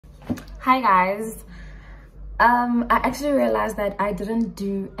Hi guys. I actually realized that I didn't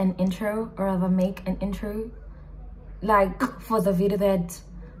do an intro, or rather make an intro like for the video that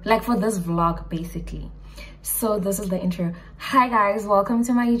for this vlog basically. So this is the intro. Hi guys, welcome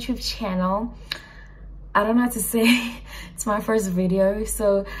to my YouTube channel. I don't know what to say. It's my first video,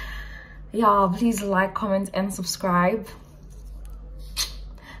 so yeah, please like, comment and subscribe.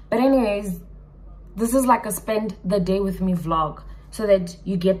 But anyways, this is like a spend the day with me vlog, so that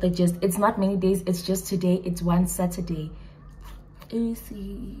you get the gist. It's not many days, it's just today. It's one Saturday. Because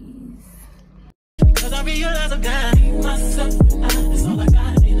I realize I got myself, that's all I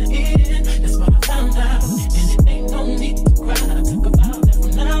got in the end. That's what I found out, and it ain't no need to cry. I took a vow that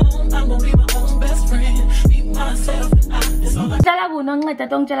from now on I'm gonna be my own best friend. Be myself, that's all I got.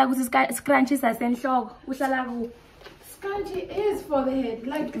 Scrunchie is for the head,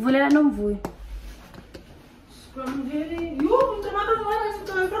 like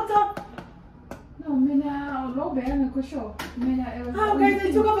No, low band, sure. How guys,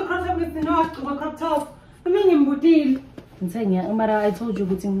 I took off a crop top with the no crop top. I mean, in Budil. I told you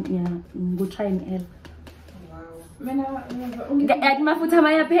go try and help.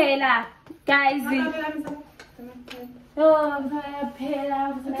 Guys, it's an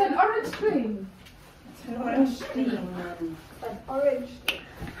orange cream.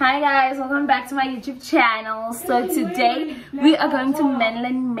 Hi guys, welcome back to my YouTube channel. So today we are going to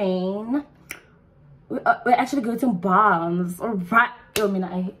Mainland, Maine. We're actually going to Barnes. Alright.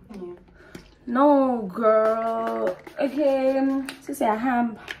 No girl. Okay. So say a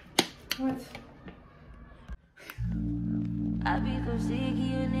ham. What? I be so sick of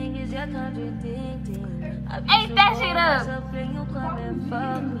you niggas, you're contradicting. Ain't that shit up?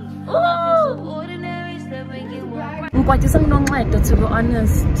 What is something like that, to be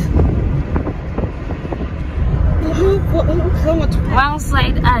honest? One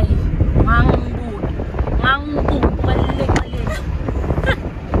side eye.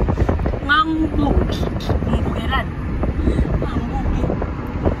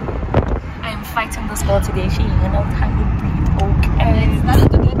 I am fighting this girl today. She ain't enough time to breathe. Okay. It's not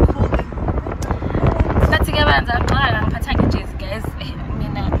to get cold. Let's get back to packages, guys.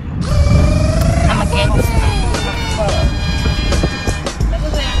 I'm a gangster.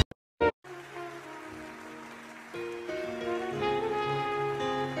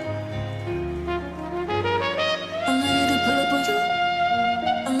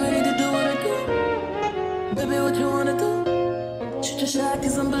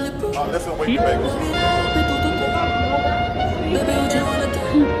 Oh, that's the way you make it. Baby, what you wanna do?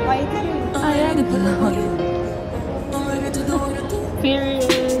 I am to pull up on you. I'm ready to do what I do. Period.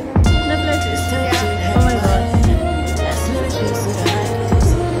 Oh my god. That's when it's just the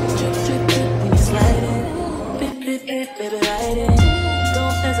highest. Drip, drip, drip when you slide it. Bip, bip, bip, baby, ride it.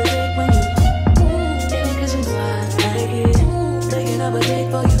 Don't hesitate when you take it, cause you know I like it. Taking up a date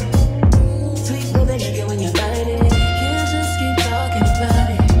for you. Sweet, but then you get when you bite it. Can't just keep talking about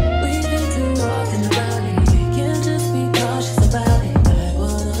it. We've been too often about it. Can't just be cautious about it. I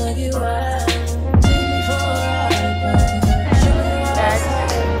wanna hug you right. Take me for a ride, but show me your eyes.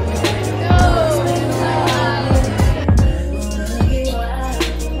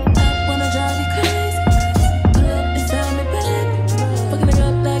 I wanna drive you crazy. Pull up inside me, baby. Fucking it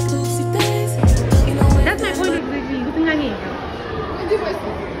up like Lucy Daisy. You know what? That's my point exactly. Good thing I need.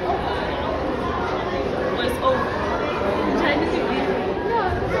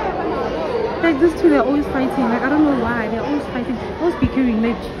 Like these two, they're always fighting. Like I don't know why. They're always fighting. Always bickering.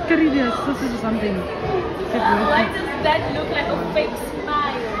 Like carry their sisters or something. Why does that look like a fake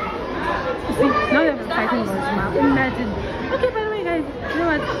smile? See, now they're fighting about a smile. Imagine. Okay, by the way, guys, you know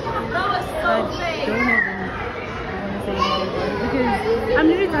what? That was so fake. Don't even want to say anything because I'm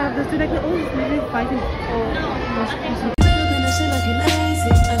really tired of this. Like they're always really fighting for. Shit like you lazy.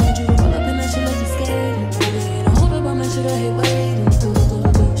 I need you to pull up in that shit like you skating. Don't hold up on that shit, I hate waiting.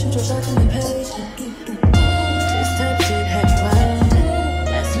 Shoot your shot and be patient. This type shit had you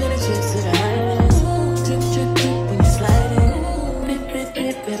wildin'. Last minute trips to the highlands. Drip, drip, drip when you sliding. Bip, bip,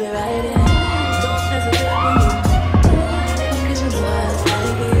 bip, baby, ride it. Don't hesitate when you cause you know I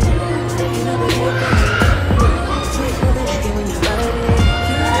like it. Taking up a hit for you. Sweet, but then you get when you ride it.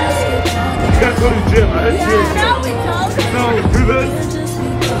 Can't just keep talking. You gotta go to the gym. I hate gym. Now we talk. No, do this.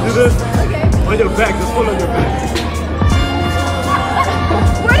 Do this. On your back. Just pull on your back.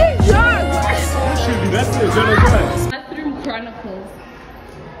 What is yours? That should be. That's it. You're not right. Bathroom Chronicles.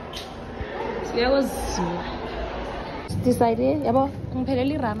 So that was decided. Yabo,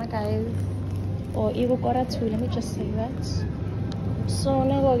 ngiphelele irama guys. Or even quarter two. Let me just say that. So,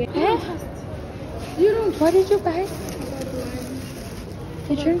 now go again. You don't. What did you buy?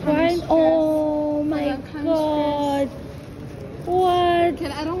 They drink wine? Oh my god. What?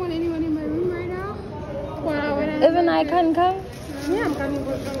 I don't want anyone in my room right now. Even I can come? Yeah, I'm coming.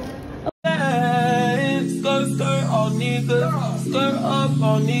 Skirt all niggas, skirt up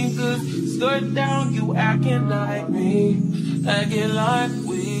all niggas, skirt down, you acting like me, acting like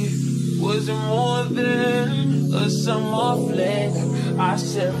we wasn't more than a summer fling. I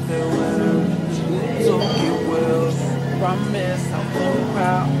said farewell, took it well, promise I'm gonna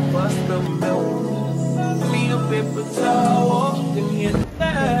cry, bust the milk, me a paper towel, give me a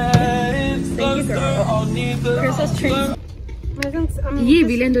bag, skirt all niggas, Christmas tree.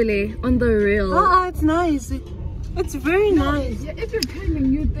 On the real. It's nice. It's very nice. Yeah, if you're trying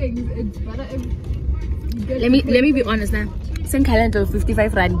new things, it's better if you get Let me be honest now. Same calendar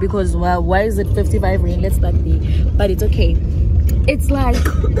 55 rand because well, why is it 55 rand? Let's start there. But it's okay. It's like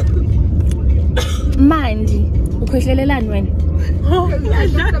Mandi. because I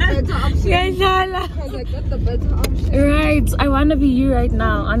got the better option. Because I got the better option. Right. I wanna be you right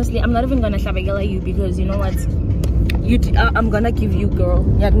now. Honestly, I'm not even gonna shabagala you because you know what? I'm gonna give you girl.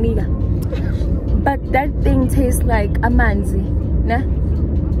 Yagniga. But that thing tastes like a manzi. Nah?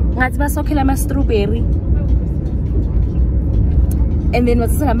 Ngathi basokela ama strawberry. And then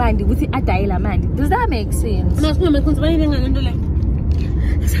what's a mandi with the adayla mandi. Does that make sense?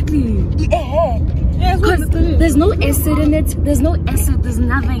 Exactly. Yeah. Because there's no acid in it. There's no acid. There's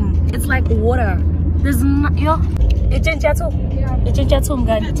nothing. It's like water. There's no. Yo. It's chenchato. It's chenchato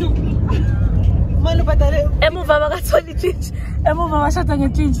mgani. Emuva bakatholi change. Emuva bashada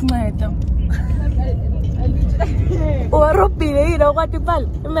ngechange nceda. Warobile yini okwathi pala?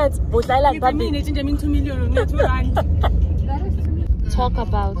 Imath udlala ngapi? Talk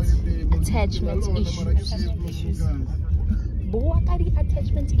about attachment issues. But what are the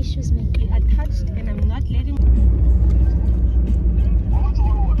attachment issues make you attached and I'm not letting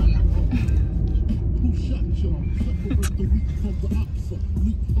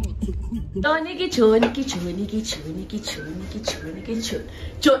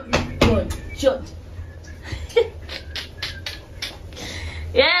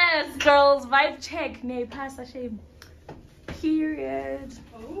Yes, girls, vibe check. Nay, pass a shame. Period.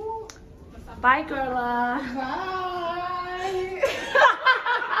 Bye, girla. Bye.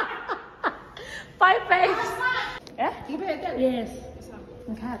 Bye, babes. Yeah? Yes.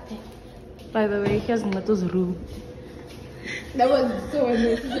 Okay. By the way, here's Mato's room. That was so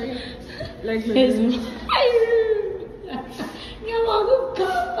unnecessary. Like, Here's me.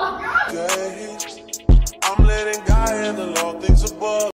 I'm letting God handle all things above.